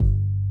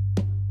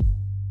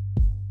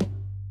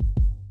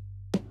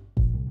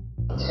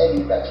tell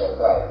you that you're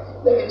proud.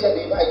 Let me tell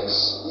you,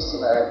 this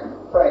thing,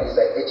 pride is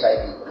like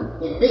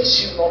HIV. It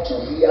makes you not to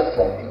hear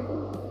from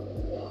people.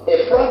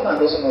 A proud man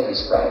doesn't know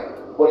he's proud,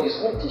 but he's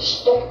going to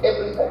stop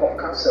every form of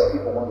counsel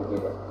people want to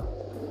give him.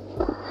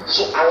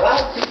 So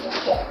allow people to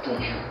talk to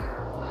you.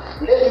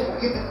 Let people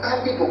give you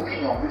candid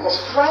opinion, because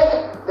pride,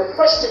 the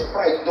first thing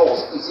pride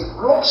does is it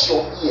blocks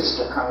your ears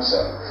to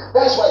counsel.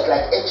 That's why it's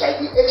like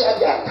HIV.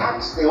 HIV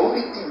attacks the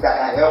only thing that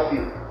can help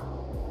you.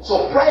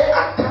 So pride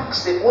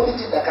attacks the only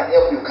thing that can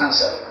help you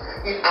counsel.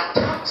 It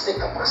attacks the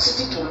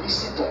capacity to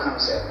listen to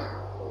counsel.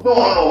 No.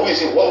 Who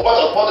is it? What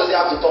does he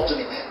have to talk to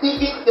me?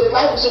 The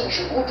Bible says we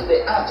should go to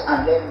the ant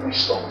and learn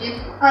wisdom. If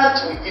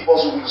ant will give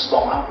us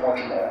wisdom, how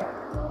much more?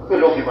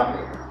 Fellow human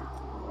being.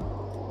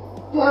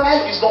 Your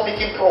life is not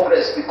making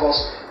progress because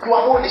you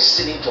are not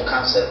listening to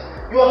counsel.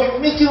 You have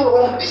been making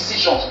wrong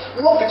decisions,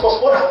 not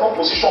because God has not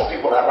positioned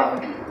people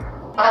around you.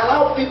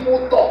 Allow people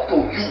to talk to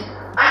you.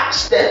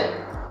 Ask them.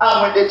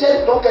 And when they tell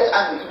you, don't get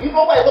angry. You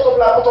know why a lot of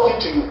people are not talking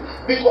to you?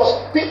 Because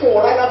people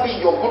will rather be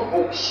in your good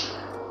books.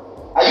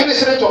 Are you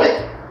listening to me?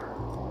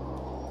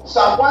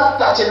 Psalm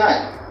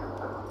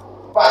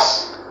 139,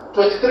 verse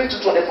 23 to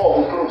 24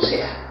 will close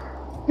here.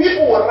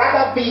 People will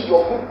rather be in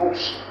your good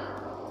books.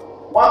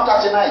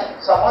 139,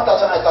 Psalm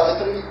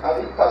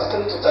 139,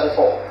 33 to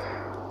 34.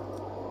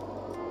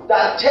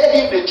 Than tell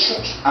you the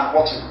truth and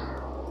hurt you.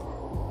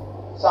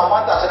 Psalm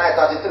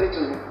 139, 33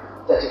 to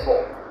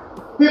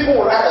 34. People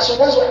will rather. So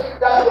that's why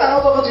that people are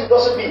not talking to you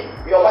doesn't mean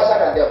you're wiser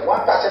than them.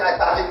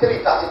 139,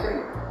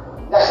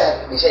 33. That's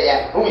it. They say,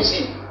 yeah, who is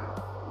he?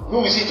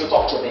 Who is he to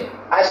talk to me?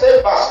 I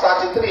said verse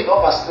 33,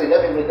 not verse 3.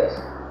 Let me read this.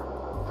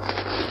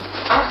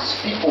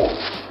 Ask people.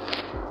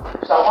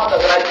 Psalm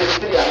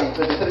 139,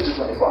 23 to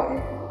 24.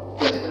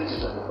 23 to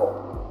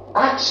 24.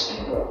 Ask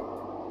people.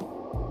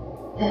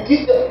 You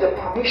give them the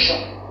permission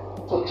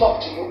to talk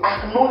to you.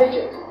 Acknowledge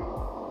it.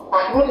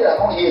 Acknowledge that I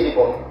don't hear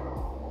anybody.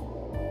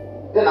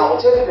 Then I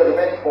will tell you the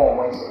remaining 4 on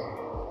Wednesday.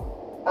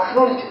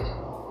 Acknowledge it.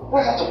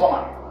 What's that to come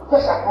on?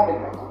 First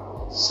acknowledgement.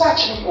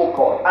 Search me, O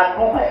God, and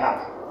know my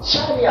heart.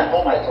 Try me and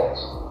know my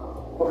thoughts.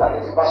 Look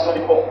at this, verse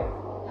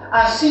 24.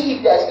 And see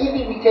if there is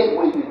any wicked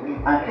way in me,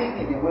 and lead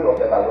me in the way of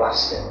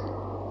everlasting.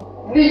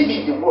 Lead me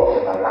in the way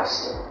of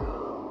everlasting.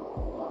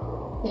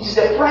 It is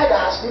the pride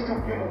that has made you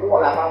people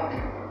all around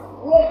you.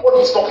 Nobody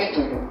is talking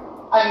to you,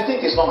 and you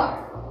think it's normal.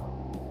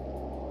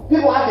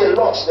 People have a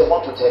lot they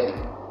want to tell you.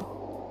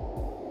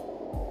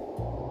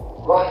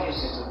 God used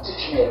it to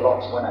teach me a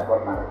lot when I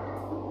got married.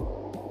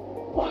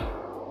 What?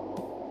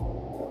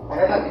 I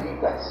never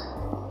believed that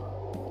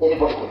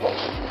anybody could talk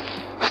to me.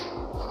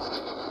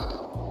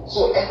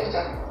 So every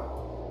time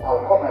I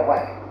would call my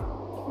wife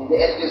in the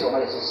early days of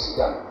marriage, say, sit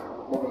down,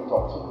 let me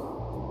talk to you.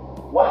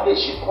 One day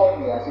she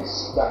called me and said,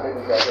 sit down, let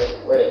me talk to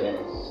you. Wait a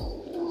minute.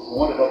 You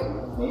want to talk to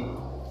me?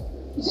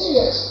 He said,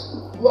 yes,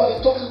 you have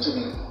been talking to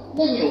me.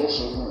 Let me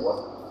also do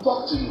what?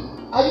 Talk to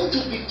you. Are you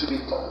too big to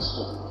be talked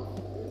to?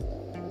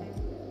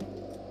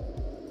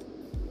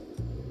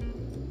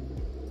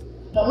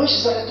 Now when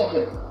she started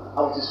talking,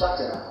 I was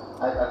distracted.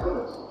 I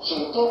couldn't. She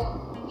would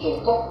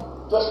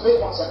talk, just make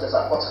one sentence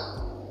and cut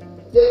her.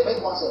 Just make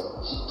one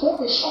sentence. She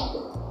told me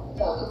something.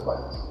 So I keep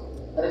quiet.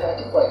 And if I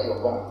keep quiet, you're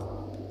gone.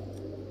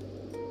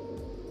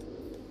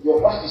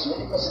 Your wife is the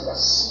only person that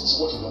sees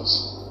what you don't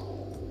see.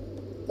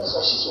 That's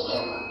why she's so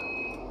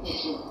helpful. If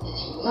you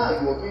now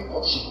you are doing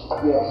courtship,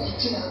 you are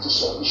hitting her to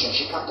submission,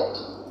 she can't talk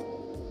to you.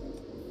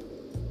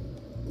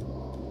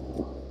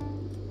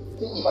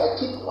 Then if I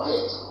keep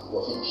quiet,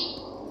 you're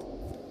finished.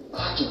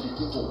 I have to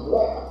begin to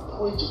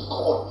walk, pray to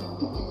God, to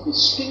give me the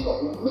spirit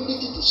of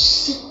humility to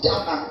sit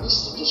down and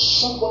listen to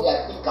somebody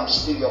I think I'm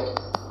superior to.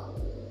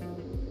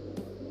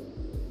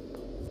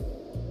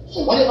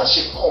 So whenever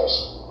she calls,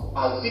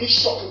 I'll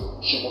finish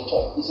talking, she will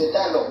talk. It's a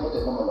dialogue, not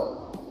a monologue.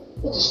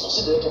 What is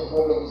causing the little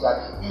problem is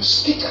that you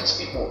speak at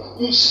people,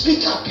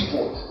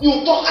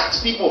 you talk at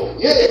people.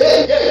 Yeah,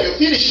 you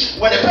finish.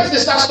 When the person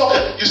starts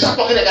talking, you start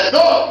talking again.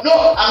 No,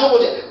 I'm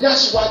nobody.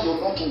 That's why you're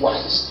not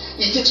wise.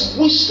 It takes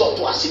wisdom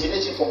to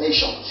assimilate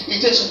information. It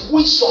takes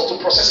wisdom to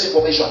process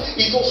information.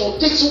 It also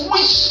takes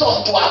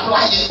wisdom to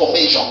apply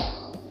information.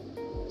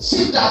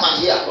 Sit down and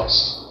hear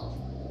first.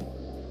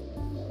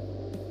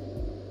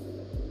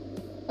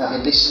 I've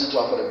been listening to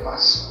her for the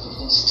past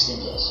 15,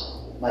 16 years.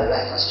 My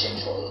life has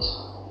changed for it.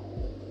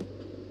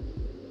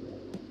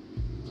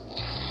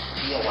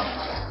 Hear one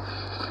another.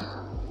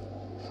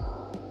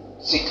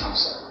 Seek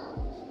counsel.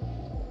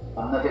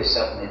 I'm not a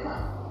self-made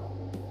man,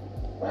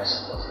 but I am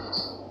prophet.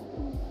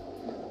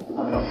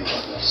 I'm not a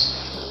blessed.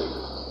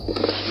 You're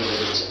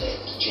ready today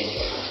to change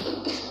your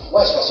life.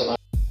 Why is Pastor